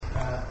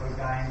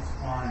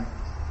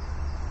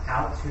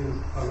how to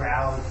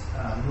arouse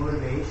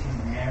motivation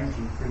and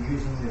energy for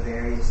using the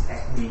various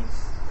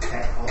techniques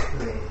that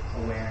cultivate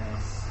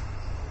awareness.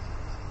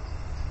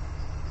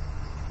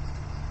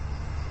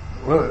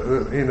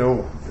 Well, you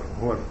know,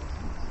 what,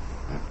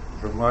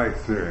 from my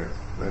experience,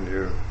 when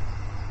you,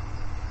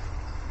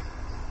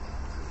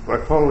 by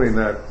following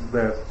that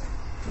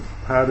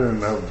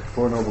pattern of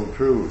Four Noble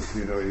Truths,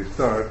 you know,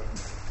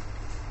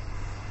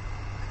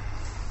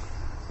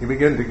 you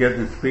begin to get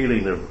this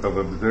feeling of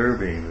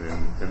observing,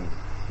 and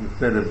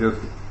instead of just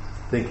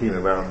thinking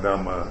about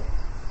Dhamma,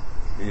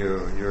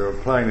 you're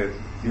applying it,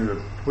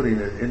 you're putting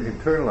it,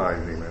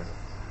 internalizing it.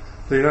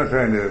 So you're not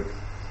trying to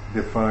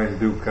define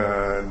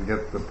dukkha and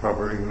get the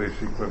proper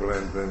English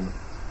equivalent and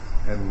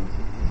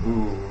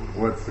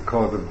what's the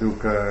cause of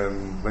dukkha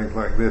and things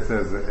like this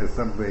as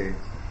something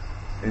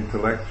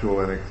intellectual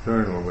and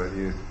external, but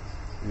you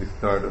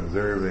start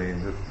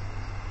observing. Just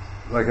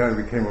like I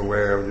became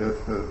aware of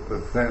just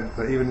a sense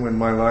that even when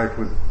my life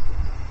was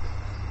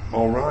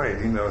all right,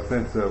 you know, a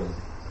sense of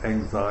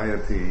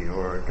anxiety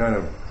or a kind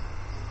of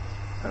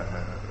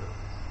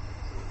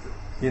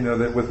you know,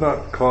 that was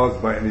not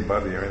caused by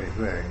anybody or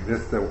anything,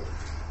 just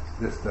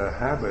a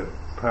habit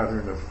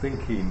pattern of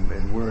thinking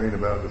and worrying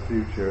about the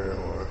future,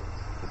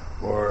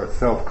 or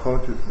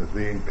self-consciousness,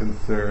 being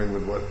concerned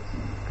with what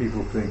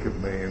people think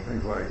of me and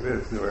things like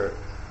this, or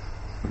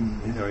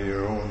you know,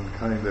 your own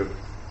kind of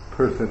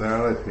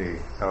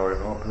personality, how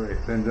it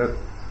operates. And just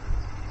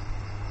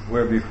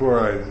where before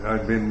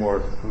I'd been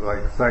more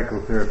like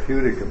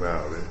psychotherapeutic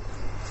about it,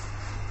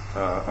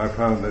 I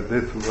found that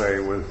this way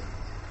was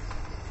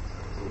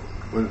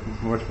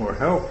much more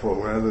helpful,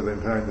 rather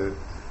than trying to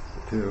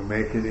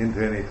make it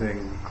into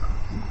anything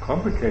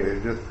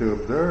complicated, just to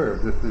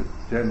observe, just this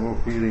general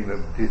feeling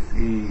of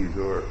dis-ease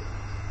or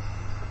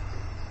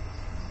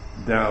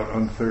doubt,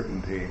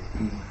 uncertainty,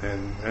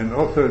 and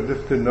also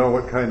just to know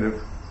what kind of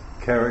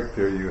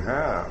character you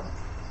have,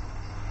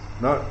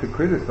 not to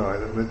criticize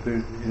it, but to,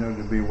 you know,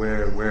 to be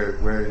aware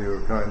where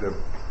you kind of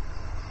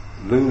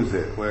lose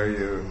it, where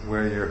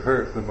you're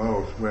hurt the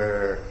most,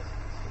 where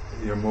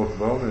you're most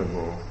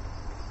vulnerable,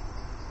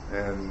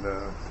 and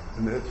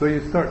so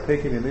you start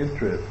taking an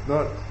interest,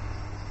 not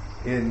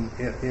in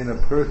a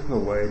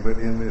personal way, but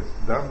in this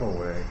Dhamma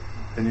way,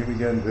 and you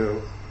begin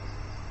to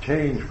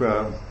change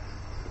from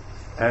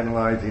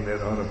analyzing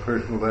it on a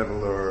personal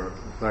level or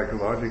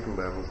psychological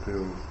level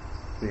to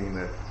seeing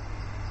it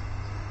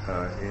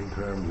in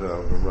terms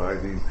of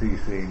arising,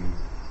 ceasing,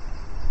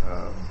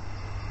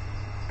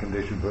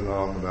 conditioned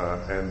phenomena,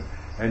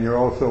 and you're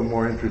also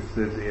more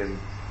interested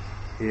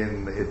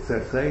in its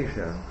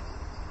cessation,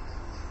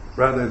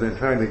 rather than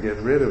trying to get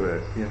rid of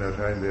it, you know,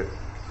 trying to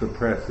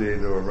suppress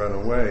it or run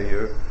away.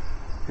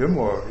 You're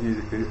more,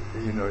 you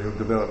know, you'll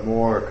develop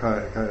more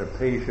kind of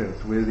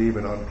patience with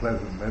even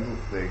unpleasant mental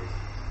states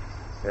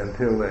and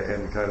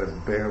kind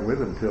of bear with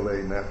them till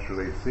they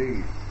naturally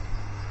cease.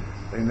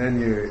 And then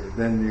you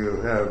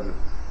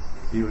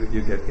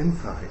get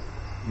insight,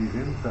 these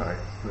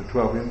insights, the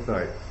 12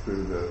 insights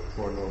through the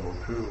Four Noble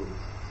Truths.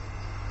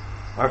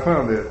 I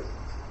found it,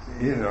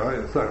 you know,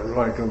 it's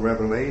like a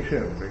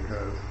revelation,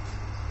 because,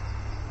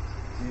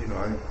 you know,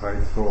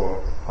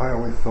 I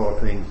always saw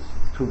things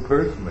too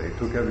personally,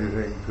 took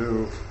everything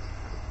too,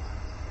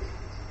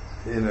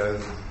 you know,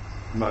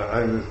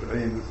 I was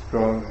a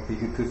strong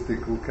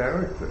egotistical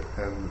character,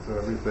 and so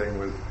everything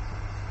was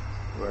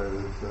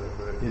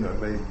you know,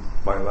 made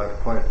my life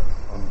quite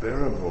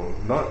unbearable,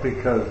 not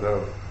because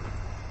of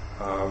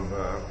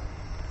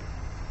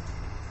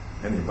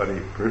anybody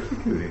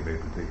persecuting me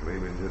particularly,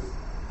 but just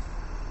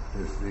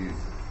these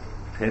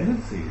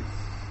tendencies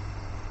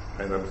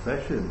and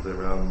obsessions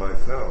around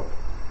myself.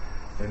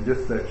 And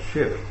just that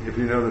shift, if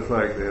you notice,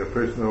 like the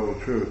First Noble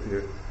Truth,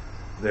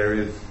 there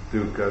is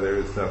dukkha, there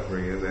is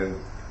suffering, and then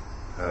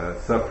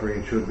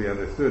suffering should be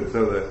understood.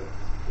 So that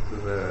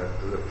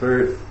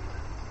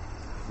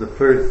the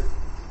first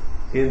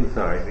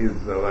insight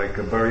is like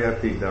a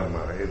Bhariyati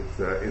Dhamma. It's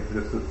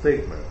just a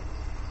statement.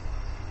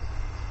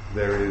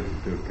 There is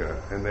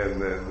dukkha, and then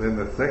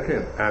the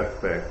second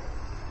aspect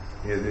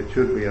is it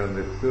should be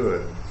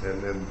understood,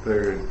 and then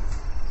third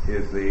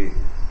is the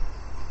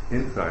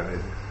insight,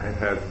 it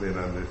has been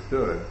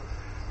understood.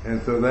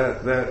 And so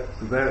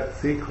that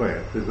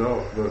sequence is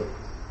all the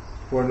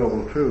Four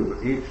Noble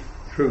Truths. Each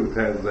truth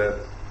has that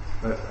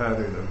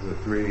pattern of the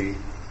three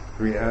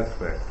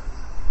aspects,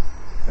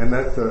 and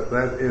that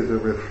is a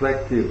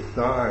reflective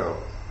style.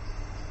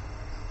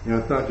 You know,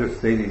 it's not just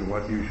stating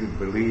what you should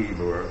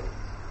believe or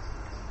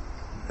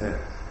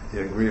you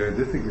agree or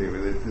disagree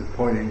with. It's just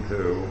pointing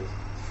to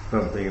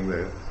something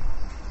that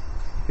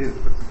is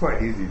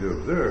quite easy to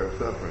observe,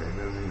 suffering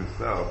in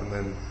yourself, and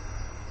then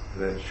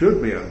that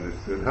should be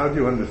understood. How do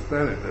you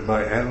understand it?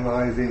 By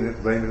analyzing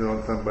it, blaming it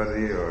on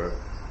somebody or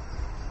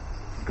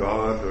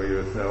God or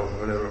yourself or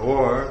whatever.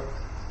 Or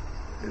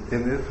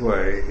in this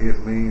way,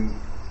 it means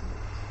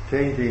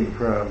changing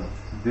from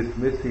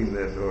dismissing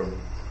it or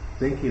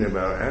thinking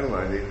about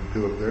analyzing it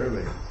to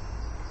observing.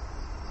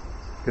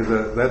 Because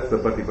that's the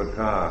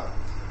patipata.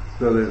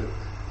 So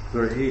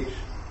each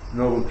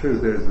Noble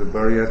Truth. There's the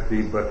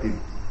Bhariyati, Bhati,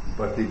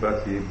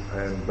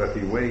 and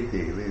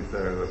Bhatiweti. These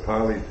are the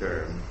Pali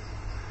terms.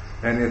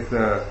 And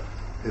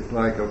it's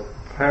like a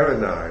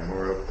paradigm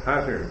or a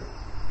pattern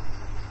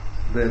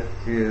that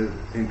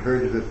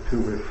encourages us to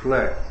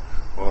reflect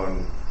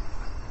on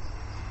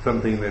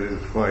something that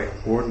is quite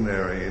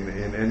ordinary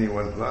in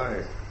anyone's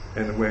life,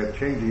 and we're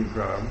changing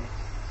from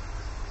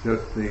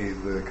just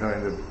the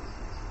kind of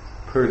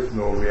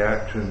personal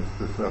reactions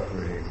to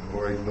suffering,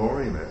 or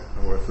ignoring it,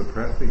 or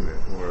suppressing it,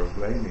 or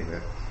blaming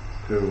it,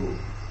 to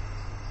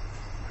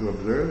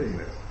observing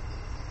it.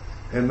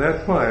 And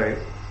that's why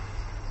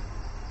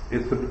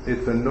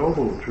it's a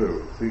noble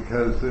truth,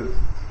 because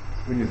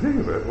when you think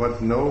of it, what's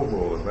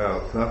noble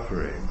about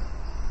suffering?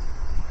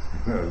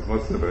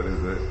 Most of it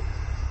is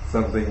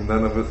something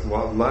none of us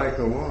like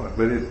or want,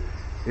 but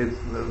it's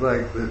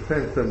like a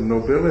sense of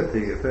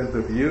nobility, a sense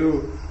of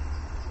you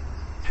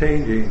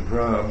changing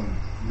from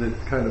this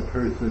kind of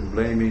person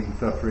blaming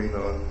suffering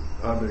on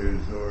others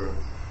or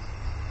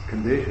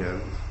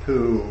conditions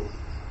to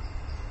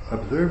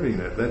observing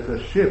it. That's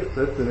a shift.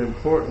 That's an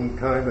important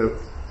kind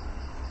of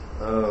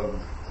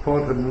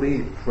quantum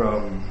leap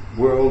from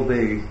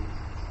worldly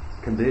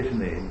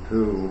conditioning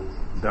to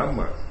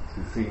Dhamma,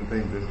 to seeing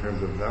things in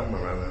terms of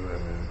Dhamma rather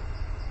than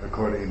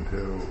according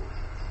to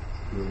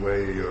the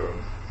way you're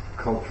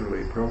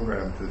culturally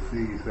programmed to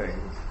see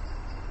things.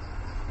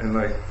 And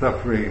like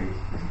suffering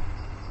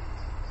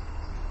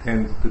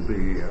tends to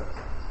be,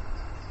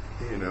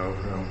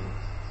 from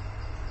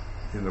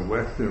in the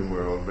Western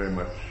world, very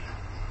much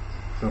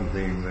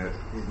something that,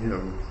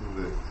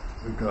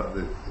 we've got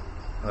this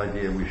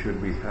idea we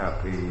should be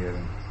happy,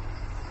 and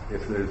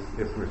if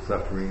we're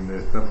suffering,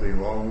 there's something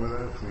wrong with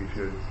us, we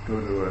should go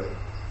to a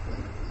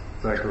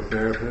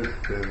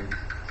psychotherapist and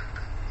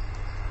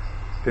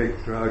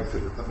take drugs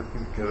or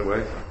something to get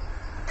away.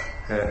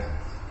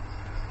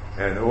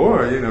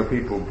 Or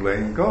people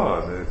blame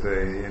God. They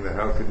say,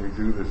 how can you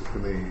do this to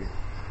me?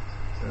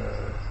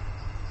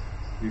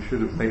 You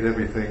should have made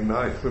everything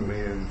nice for me,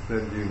 and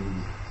instead you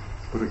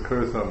put a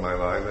curse on my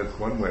life. That's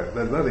one way.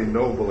 There's nothing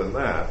noble in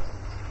that.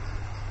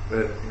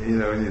 But,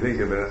 when you think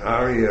of an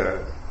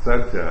Arya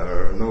Satya,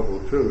 or a noble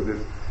truth,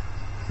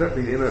 it's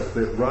something in us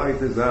that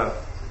rises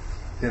up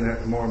in a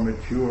more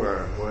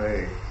mature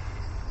way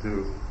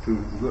to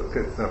look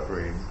at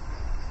suffering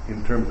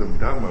in terms of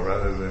Dhamma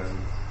rather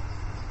than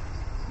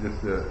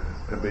just the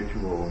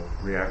habitual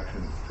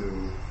reactions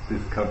to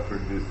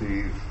discomfort,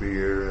 disease,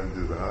 fear, and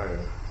desire.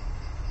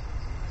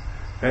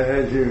 And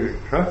as you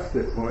trust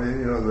it more,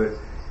 the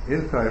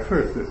inside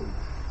first,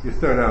 you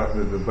start out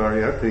with the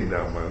Bhariyati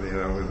Dhamma,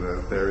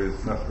 with there is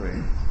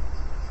suffering.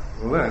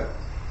 Well,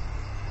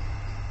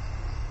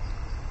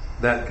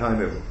 that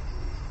kind of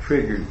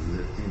triggers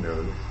it,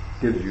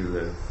 gives you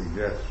the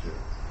suggestion.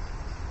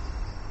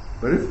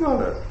 But it's not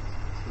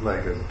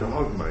like a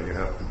dogma you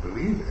have to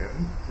believe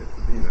in.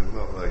 It's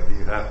not like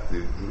you have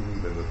to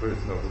believe in the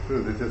first noble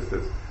truth. It's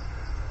just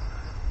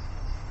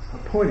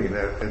pointing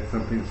at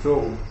something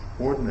so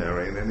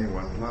ordinary in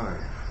anyone's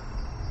life,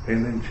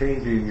 and then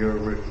changing your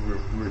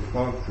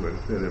response to it.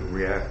 Instead of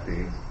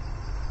reacting,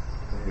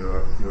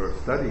 you're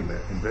studying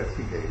it,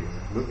 investigating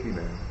it, looking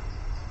at it.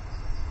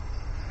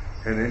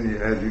 And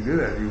then as you do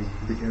that, you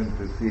begin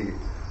to see,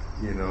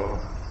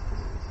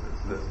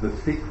 the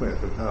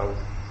sequence of how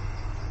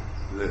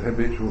the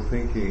habitual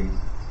thinking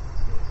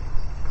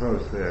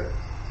process.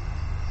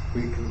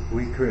 We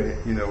create.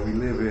 We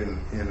live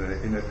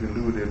in a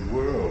deluded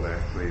world.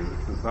 Actually, the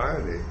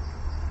society.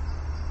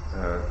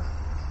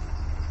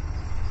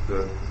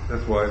 So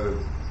that's why the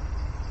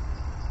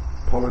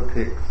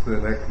politics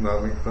and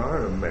economics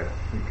are a mess,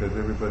 because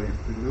everybody's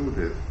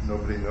deluded.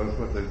 Nobody knows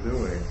what they're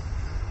doing.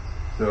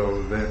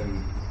 So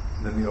then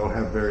you all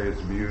have various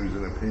views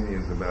and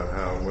opinions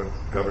about what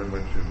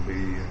government should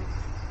be,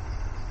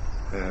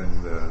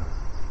 and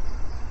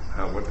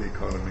what the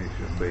economy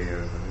should be,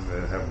 and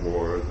then have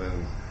wars,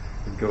 and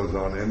it goes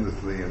on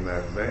endlessly in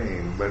that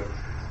vein. But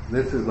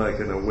this is like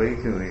an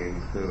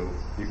awakening. So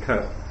you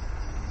can't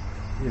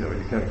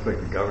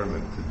expect the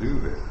government to do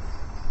this.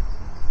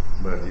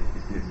 But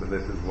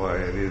this is why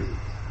it's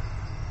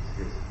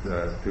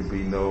to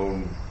be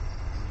known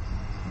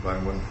by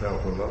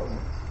oneself alone.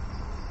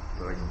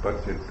 Like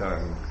budget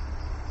time,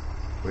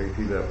 it's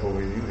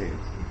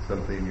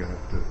something you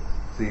have to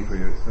see for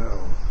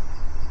yourself.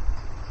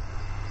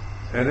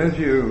 And as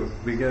you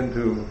begin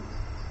to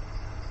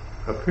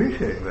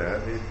appreciate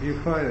that, you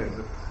find it,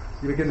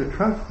 you begin to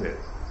trust it,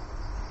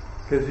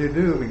 because you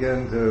do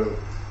begin to,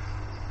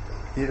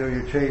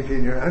 you're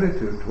changing your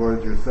attitude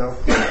towards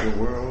yourself, towards the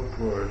world,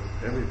 towards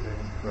everything,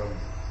 from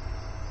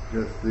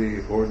just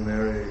the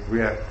ordinary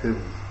reactive,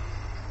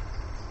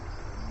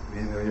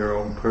 your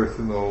own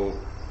personal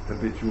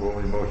habitual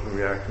emotional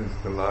reactions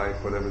to life,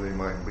 whatever they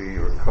might be,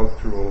 or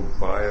cultural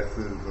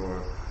biases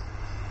or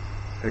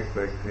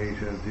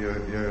expectations.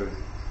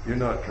 You're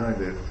not trying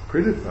to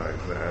criticize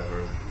that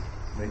or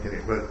make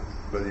it, but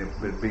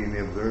being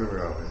the observer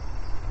of it.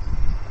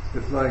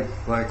 It's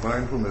like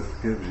mindfulness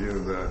gives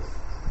you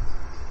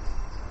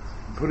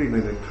putting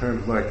it in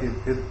terms like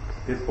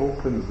it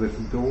opens this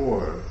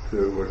door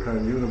to a kind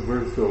of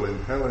universal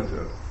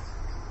intelligence.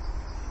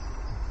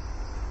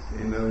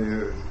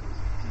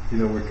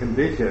 We're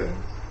conditioned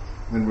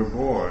when we're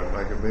born,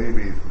 like a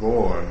baby's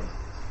born,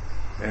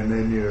 and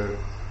then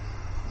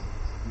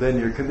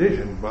you're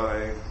conditioned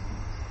by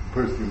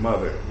first your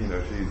mother.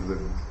 She's the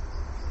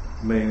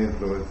main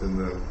influence in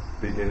the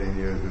beginning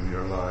years of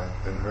your life,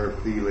 and her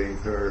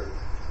feelings, her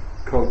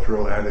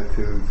cultural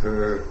attitudes,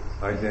 her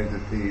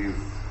identities,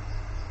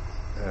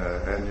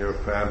 and your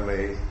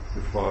family,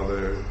 your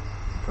father,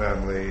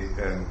 family,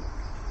 and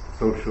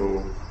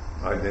social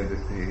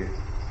identity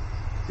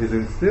is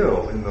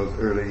instilled in those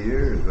early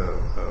years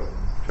of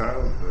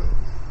childhood.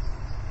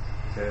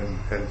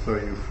 And so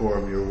you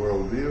form your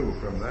worldview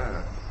from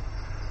that.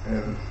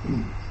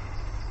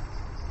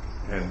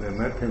 And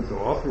that tends to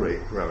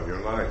operate throughout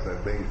your life,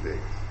 that basic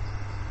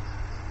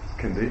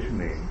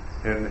conditioning.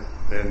 And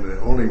the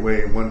only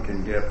way one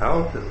can get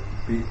out of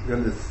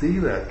begin to see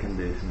that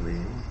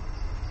conditioning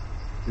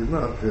is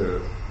not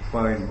to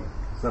find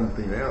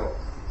something else,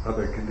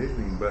 other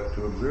conditioning, but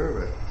to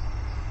observe it.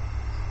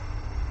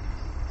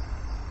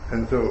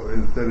 And so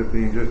instead of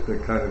being just a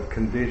kind of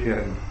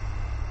conditioned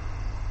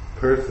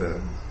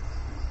person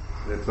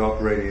that's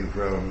operating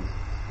from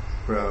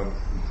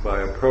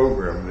by a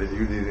program that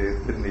you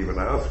didn't even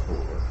ask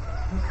for,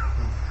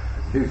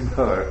 you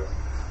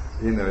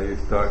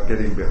start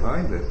getting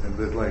behind it, and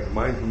that like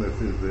mindfulness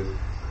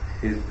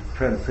is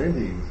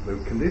transcending the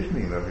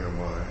conditioning of your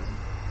mind.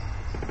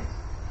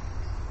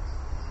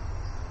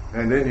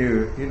 And then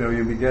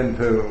you begin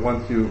to,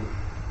 once you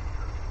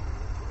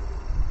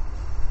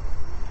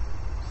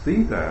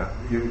see that,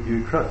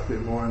 you trust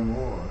it more and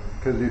more,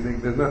 because you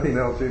think there's nothing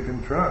else you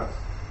can trust.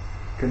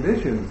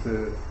 Conditions,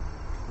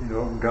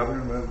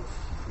 governments,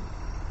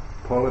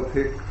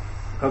 politics,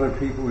 other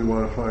people, we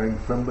want to find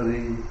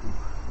somebody,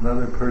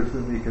 another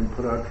person we can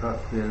put our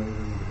trust in,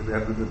 and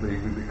inevitably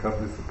we become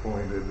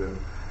disappointed,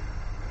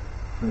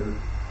 and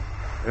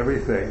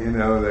everything,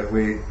 that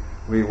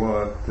we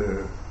want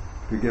to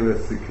give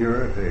us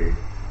security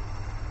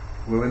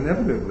will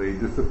inevitably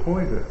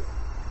disappoint us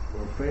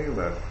or fail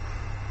us.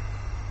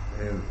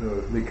 And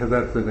so, because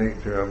that's the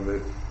nature of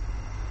this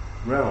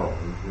realm,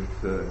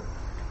 it's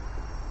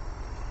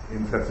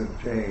incessant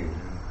change,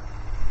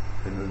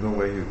 and there's no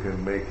way you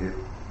can make it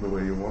the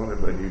way you want it,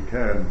 but you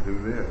can do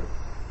this.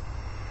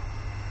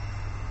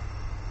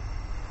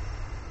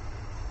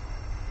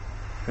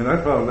 And I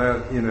found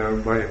that,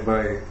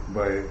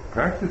 by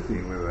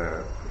practicing with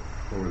that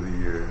over the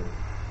years,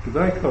 because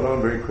I caught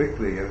on very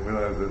quickly, and when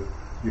I was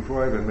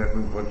before I even met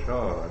Luang Por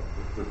Sumedho,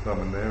 the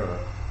Samanera,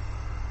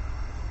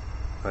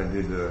 I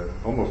did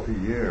almost a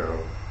year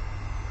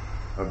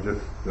of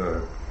just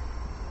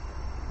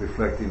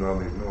reflecting on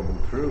these noble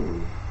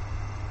truths,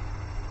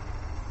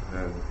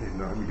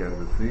 and I began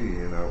to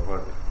see,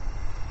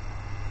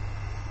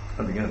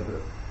 I began to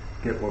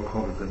get more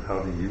confident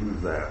how to use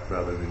that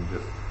rather than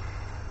just,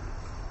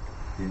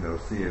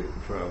 see it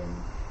from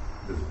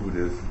this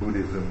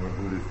Buddhism or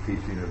Buddhist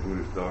teaching or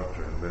Buddhist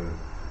doctrine. Then,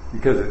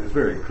 because it's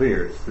very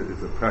clear, it's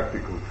a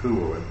practical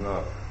tool. It's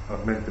not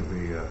meant to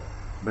be a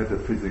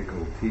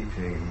metaphysical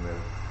teaching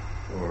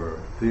or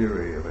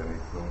theory of any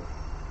sort.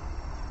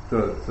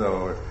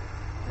 So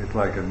it's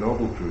like a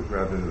noble truth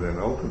rather than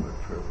ultimate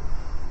truth.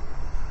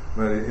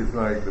 But it's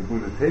like the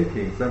Buddha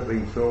taking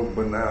something so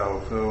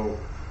banal, so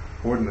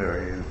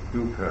ordinary as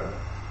dukkha,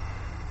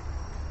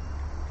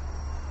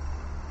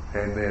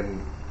 and then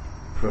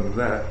from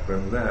that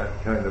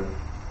kind of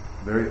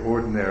very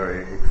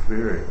ordinary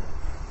experience,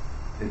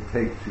 it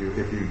takes you,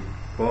 if you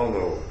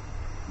follow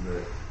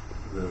the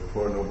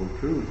Four Noble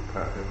Truths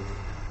pattern,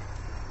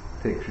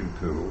 takes you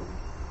to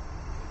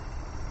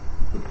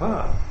the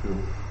path, to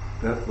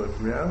deathless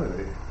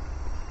reality.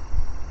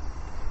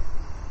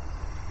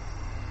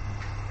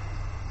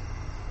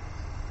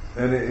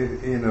 And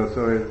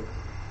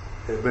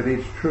but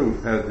each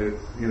truth has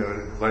its,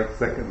 like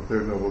second and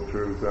third noble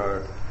truths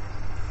are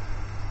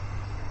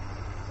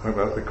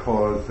about the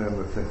cause and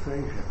the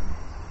cessation.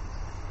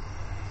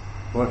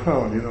 Well, I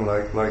found,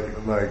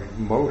 like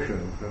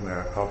emotions and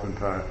that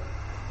oftentimes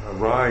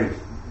arise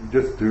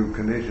just through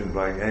conditions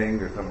like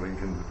anger.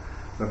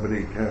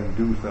 Somebody can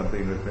do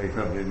something or say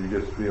something, and you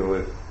just feel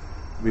it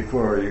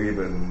before you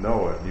even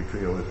know it. You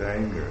feel this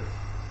anger,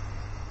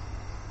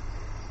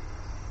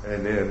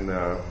 and then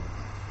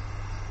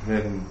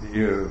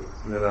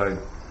I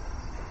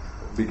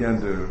began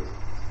to,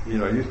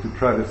 I used to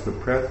try to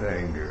suppress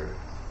anger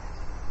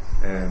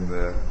and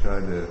try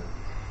to,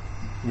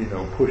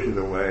 push it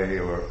away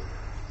or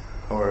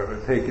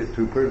take it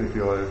too personally.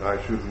 Feel that I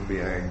shouldn't be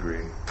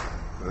angry.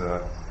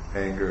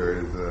 Anger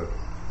is a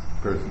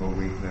personal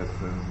weakness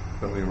and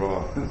something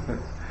wrong.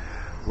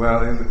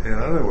 Well, in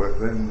other words,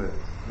 then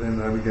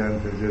I began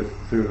to just,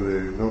 through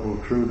the Noble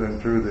Truth and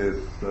through this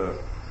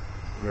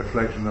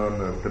reflection on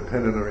the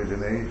dependent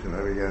origination,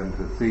 I began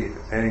to see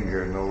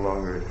anger no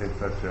longer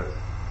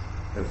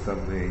as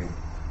something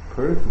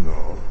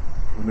personal,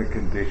 when the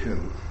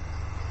conditions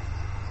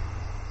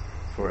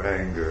for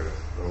anger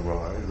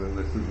arise, and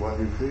this is what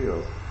you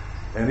feel.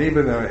 And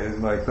even though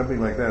like something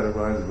like that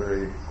arises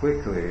very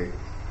quickly,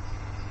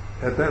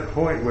 at that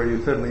point where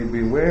you suddenly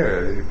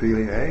beware, you're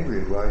feeling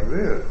angry like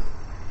this,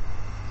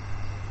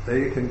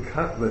 then you can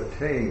cut the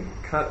chain,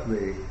 cut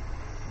the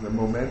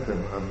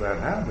momentum of that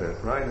habit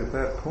right at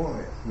that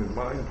point with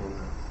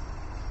mindfulness.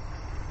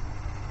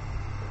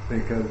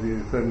 Because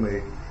you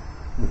suddenly,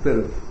 instead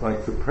of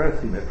like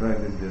suppressing it,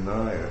 trying to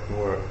deny it,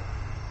 or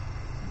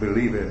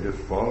believe it and just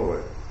follow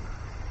it,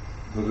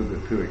 those are the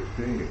two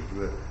extremes.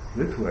 But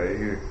this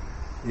way,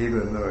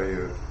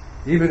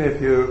 even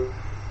if you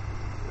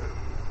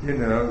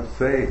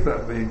say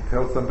something,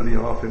 tell somebody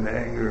off in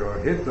anger or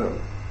hit them,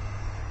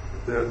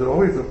 there's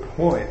always a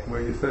point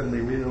where you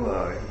suddenly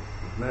realize,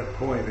 and that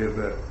point is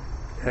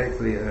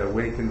actually an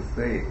awakened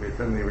state where you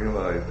suddenly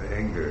realize the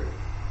anger.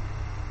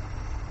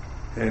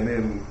 And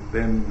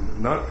then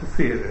not to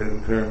see it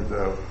in terms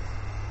of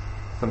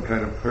some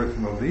kind of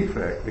personal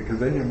defect, because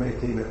then you're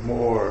making it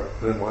more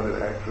than what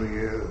it actually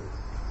is.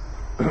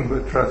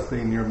 But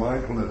trusting your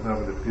mindfulness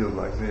of it feels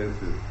like this.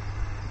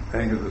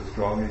 Anger is a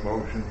strong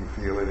emotion, you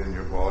feel it in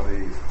your body,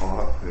 it's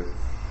hot, it's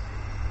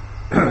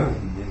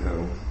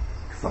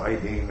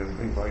exciting and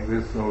things like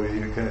this, so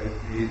it's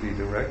easy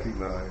to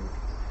recognize.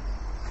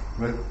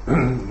 But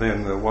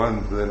then the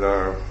ones that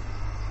are,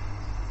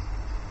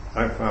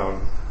 I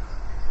found,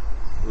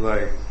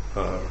 like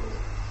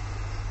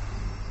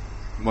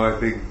my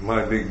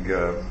big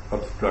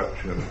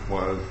obstruction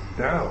was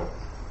doubt.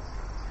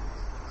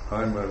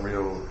 I'm a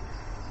real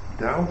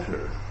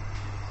doubter,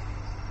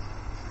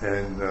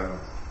 and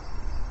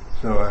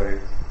so I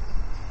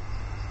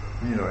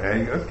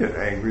get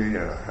angry,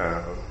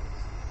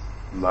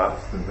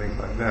 lust and things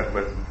like that.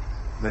 But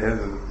they had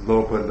the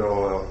lopa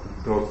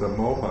dosa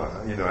moha.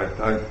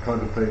 I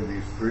contemplated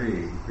these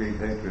three: greed,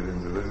 hatred,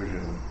 and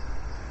delusion,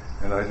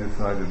 and I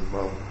decided,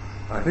 well,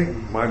 I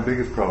think my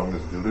biggest problem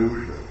is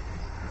delusion.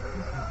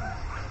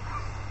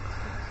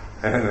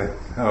 And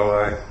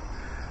so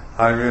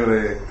I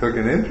really took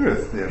an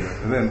interest in it.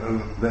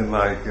 And then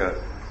like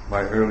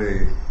my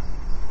early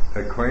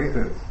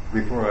acquaintance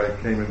before I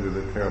came into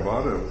the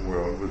Theravada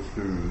world was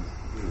through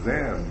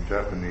Zen,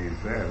 Japanese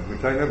Zen,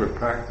 which I never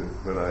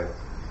practiced, but I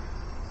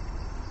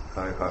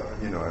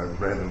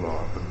read a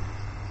lot of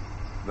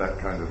that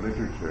kind of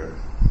literature.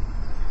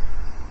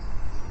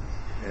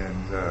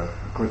 And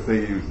of course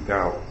they use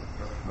doubt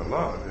a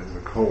lot in the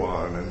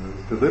koan,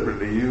 and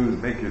deliberately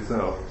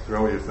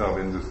throw yourself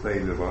into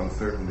states of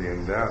uncertainty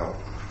and doubt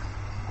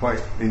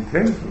quite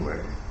intensely.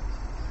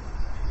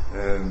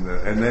 And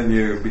then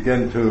you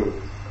begin to,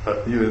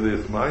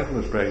 this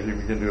mindfulness practice, you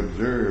begin to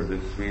observe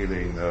this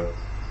feeling of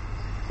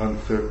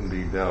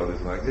uncertainty, doubt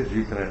is like this.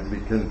 You can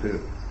begin to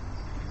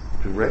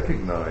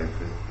recognize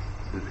it,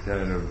 this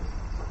kind of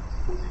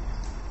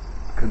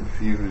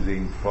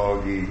confusing,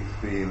 foggy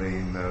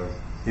feeling of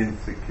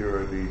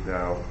insecurity,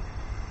 doubt.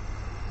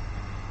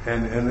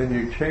 And then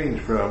you change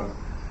from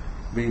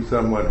being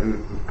someone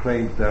who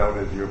claims doubt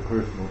as your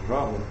personal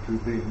problem to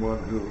being one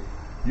who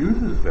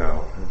uses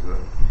doubt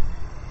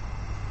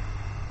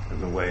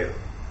as a way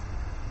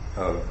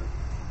of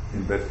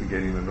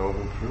investigating the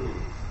noble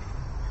truths.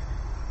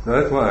 So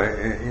that's why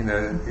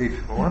each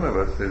one of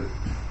us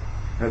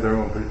has our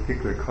own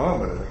particular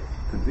karma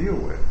to deal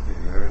with.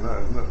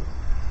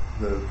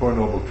 The Four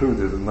Noble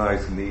Truths is a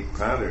nice, neat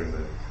pattern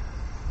that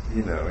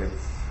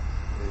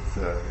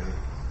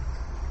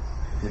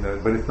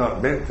but it's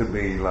not meant to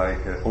be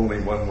like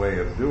only one way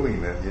of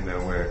doing it,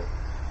 where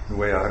the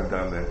way I've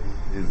done it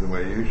is the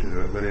way you should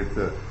do it. But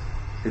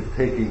it's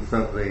taking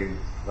something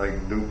like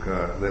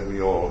dukkha that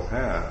we all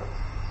have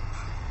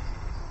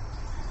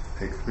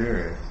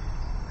experience,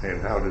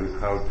 and how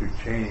to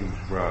change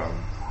from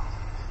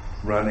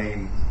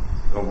running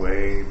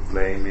away,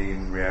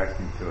 blaming,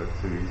 reacting to it,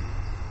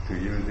 to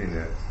using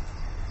it.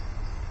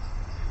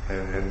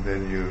 And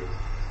then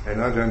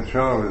Ajahn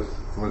Chah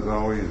was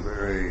always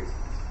very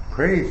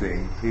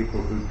praising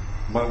people who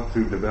want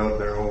to develop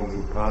their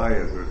own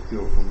upayas or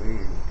skillful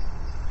means.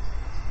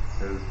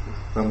 Because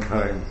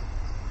sometimes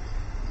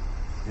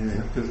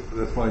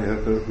that's why you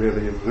have to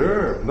really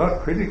observe, not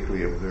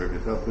critically observe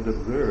yourself, but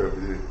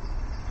observe the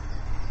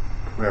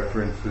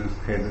preferences,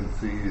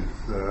 tendencies,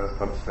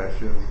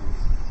 obsessions,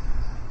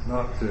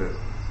 not to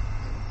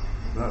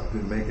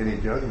make any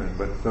judgment,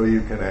 but so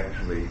you can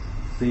actually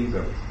see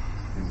them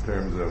in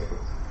terms of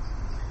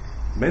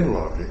mental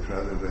objects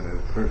rather than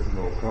as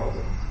personal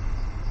problems.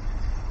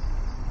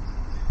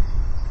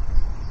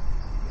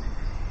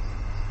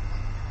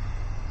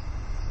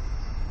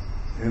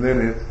 And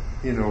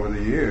then over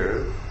the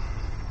years,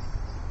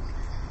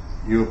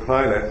 you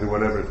apply that to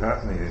whatever's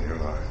happening in your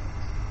life.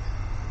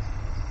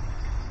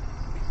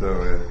 So,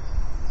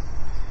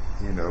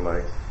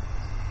 like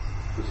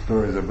the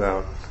stories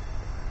about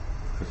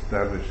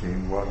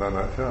establishing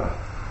Wadanacha.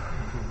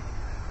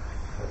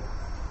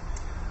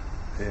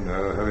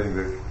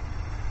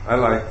 I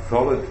like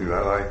solitude.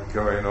 I like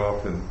going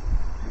off in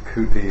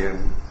kuti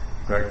and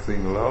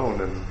practicing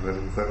alone, and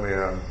then suddenly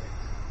I'm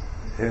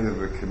head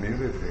of a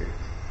community.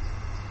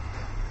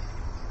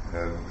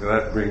 And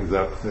that brings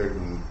up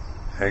certain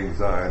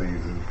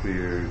anxieties and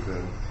fears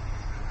and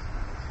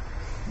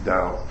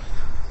doubts.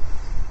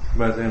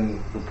 But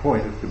then the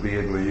point is to be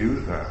able to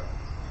use that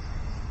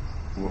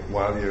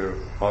while you're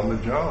on the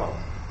job.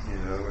 You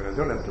know, I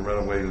don't have to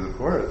run away to the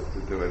forest to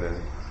do it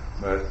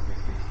but it's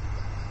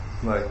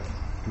like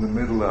in the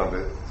middle of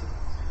it,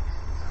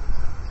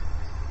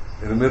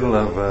 in the middle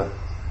of a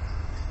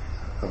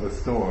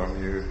storm,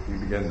 you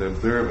begin to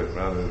observe it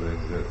rather than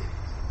just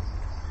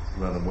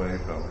run away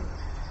from it.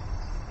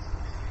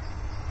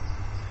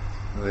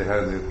 And they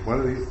had one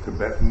of these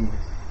Tibetan.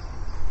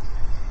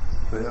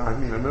 I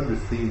remember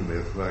seeing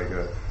this,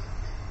 it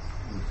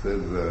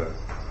says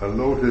a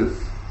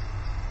lotus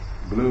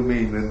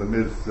blooming in the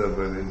midst of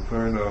an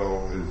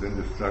inferno is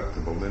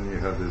indestructible. Then you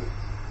have this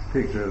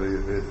picture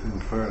of this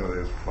inferno,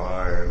 there's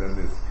fire, and then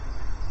this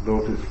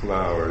lotus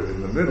flower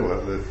in the middle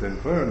of this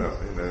inferno,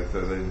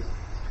 so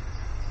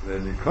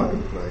then you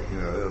contemplate,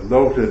 the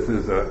lotus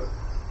is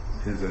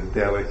a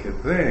delicate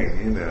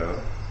thing,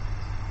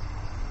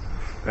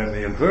 and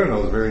the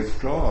inferno is very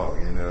strong,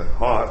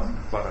 hot,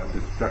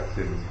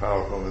 destructive and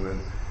powerful, and then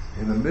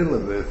in the middle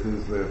of this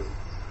is the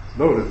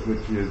lotus,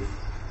 which is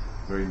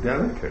very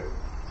delicate.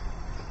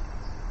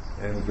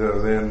 And so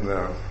then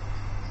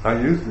I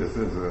use this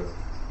as a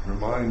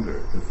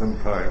reminder that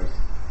sometimes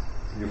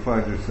you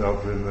find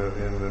yourself in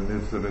the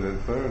midst of an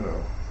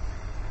inferno.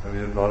 I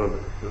mean, a lot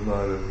of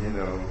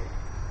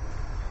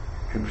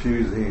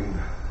confusing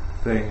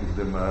things,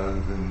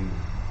 demands, and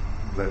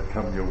that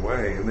come your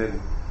way, and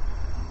then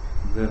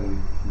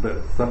but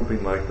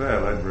something like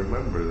that, I'd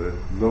remember the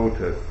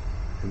lotus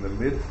in the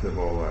midst of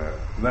all that.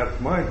 And that's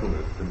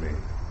mindfulness to me.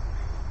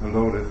 The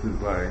lotus is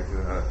like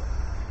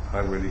I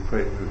really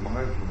equate with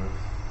mindfulness.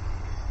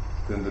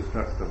 It's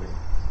indestructible.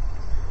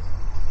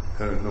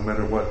 No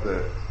matter what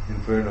the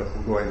inferno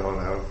going on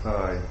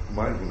outside,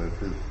 mindfulness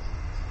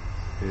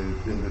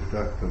is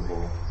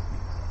indestructible.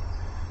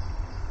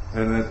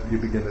 And that you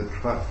begin to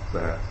trust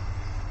that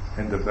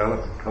and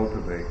develop it,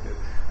 cultivate it.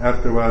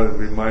 After a while,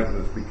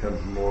 mindfulness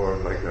becomes more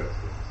like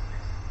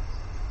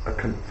a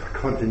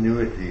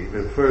continuity.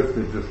 At first,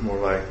 it's just more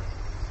like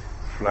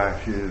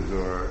flashes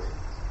or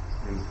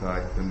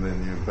insights, and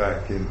then you're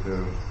back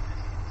into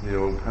the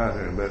old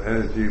pattern. But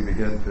as you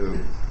begin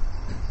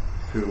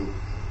to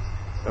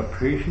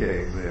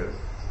appreciate this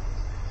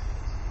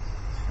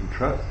and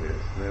trust it,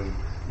 then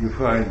you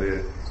find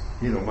that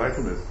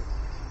mindfulness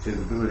is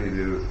the ability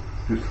to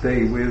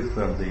stay with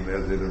something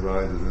as it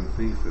arises and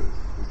ceases,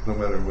 no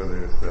matter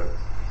whether it's a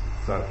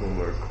subtle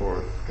or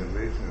coarse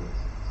condition.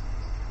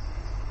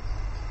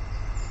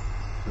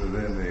 So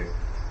then the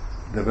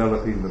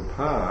developing the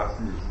path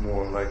is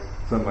more like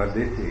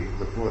samadhi.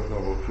 The fourth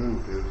noble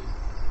truth is,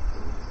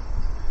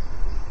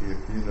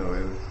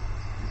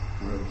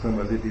 from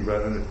samadhi,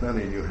 right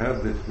understanding, you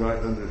have this right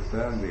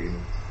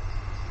understanding,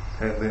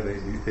 and then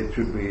it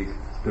should be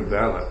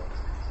developed.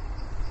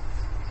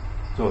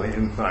 So the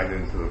insight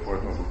into the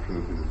Fourth Noble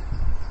Truth is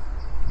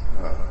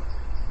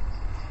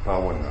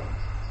bhavana,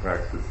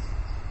 practice,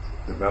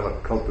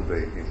 develop,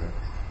 cultivating it.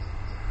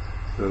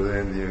 So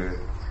then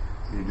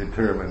you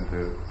determine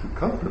to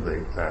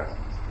cultivate that,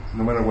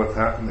 no matter what's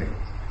happening.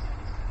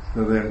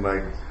 So then,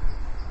 like,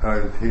 I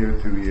was here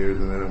 2 years,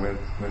 and then I went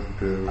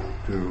to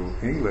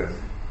England,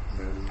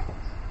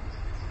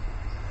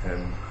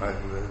 and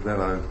then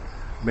I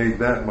made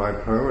that my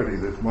priority.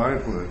 This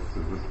mindfulness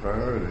is the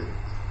priority.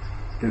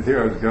 Because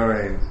here I was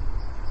going,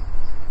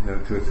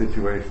 to a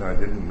situation I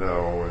didn't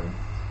know,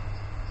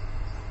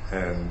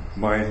 and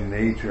my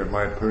nature,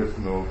 my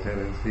personal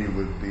tendency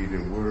would be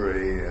to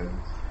worry and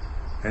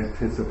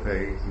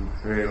anticipate and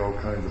create all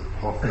kinds of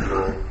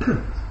possible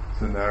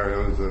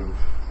scenarios of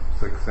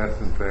success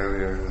and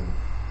failure,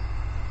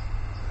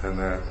 and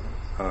that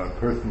on a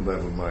personal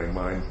level my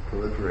mind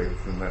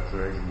proliferates in that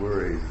very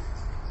worries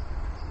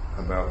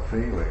about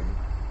failing.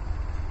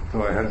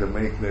 So I had to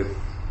make this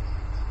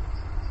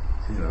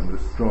the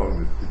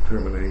strongest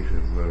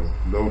determination, the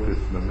lotus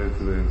in the midst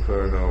of the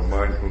inferno,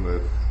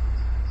 mindfulness,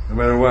 no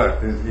matter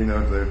what, if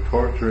they're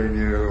torturing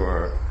you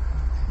or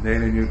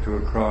nailing you to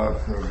a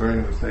cross or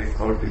burning the stake,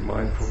 be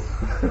mindful.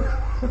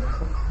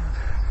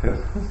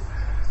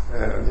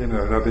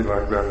 Nothing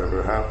like that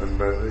ever happened,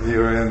 but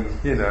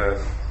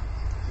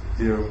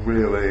you're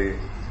really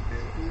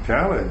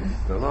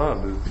challenged a lot.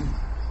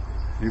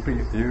 You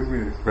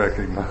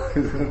recognize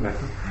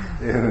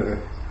it,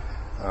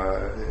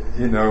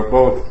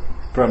 both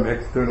from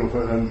external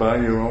and by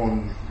your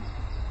own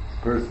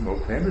personal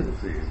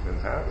tendencies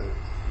and habits,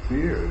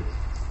 fears.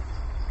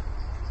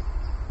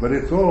 But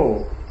it's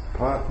all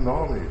path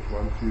knowledge.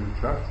 Once you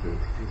trust it,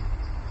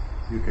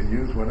 you can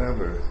use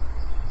whatever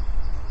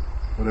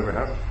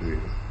happens to you.